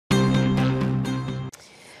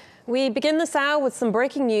We begin this hour with some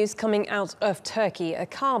breaking news coming out of Turkey. A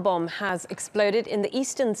car bomb has exploded in the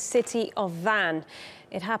eastern city of Van.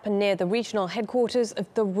 It happened near the regional headquarters of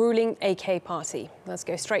the ruling AK party. Let's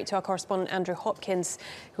go straight to our correspondent Andrew Hopkins,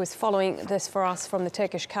 who is following this for us from the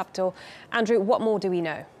Turkish capital. Andrew, what more do we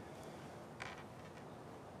know?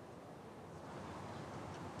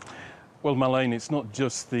 Well, Marlene, it's not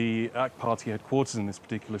just the AK party headquarters in this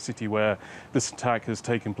particular city where this attack has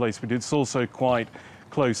taken place, but it's also quite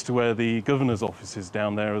close to where the governor's office is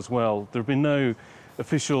down there as well. There have been no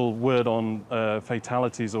official word on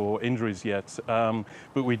fatalities or injuries yet,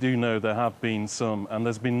 but we do know there have been some, and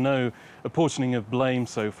there's been no apportioning of blame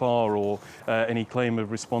so far or any claim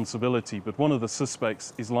of responsibility. But one of the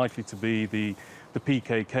suspects is likely to be the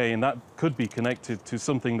PKK, and that could be connected to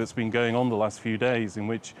something that's been going on the last few days, in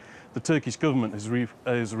which the Turkish government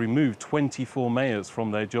has removed 24 mayors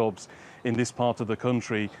from their jobs in this part of the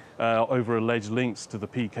country over alleged links to the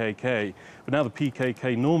PKK. But now the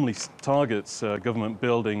PKK normally targets government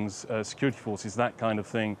buildings, security forces, that kind of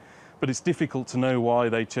thing. But it's difficult to know why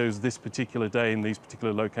they chose this particular day in these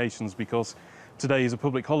particular locations, because today is a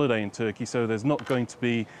public holiday in Turkey, so there's not going to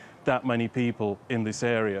be that many people in this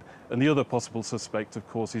area. And the other possible suspect, of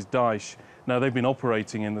course, is Daesh. Now, they've been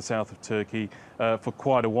operating in the south of Turkey for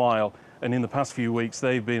quite a while, and in the past few weeks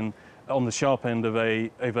they've been on the sharp end of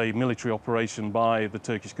a military operation by the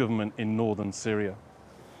Turkish government in northern Syria.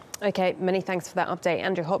 OK, many thanks for that update.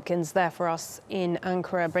 Andrew Hopkins there for us in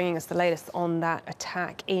Ankara, bringing us the latest on that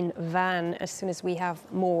attack in Van. As soon as we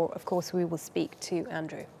have more, of course, we will speak to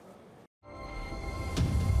Andrew.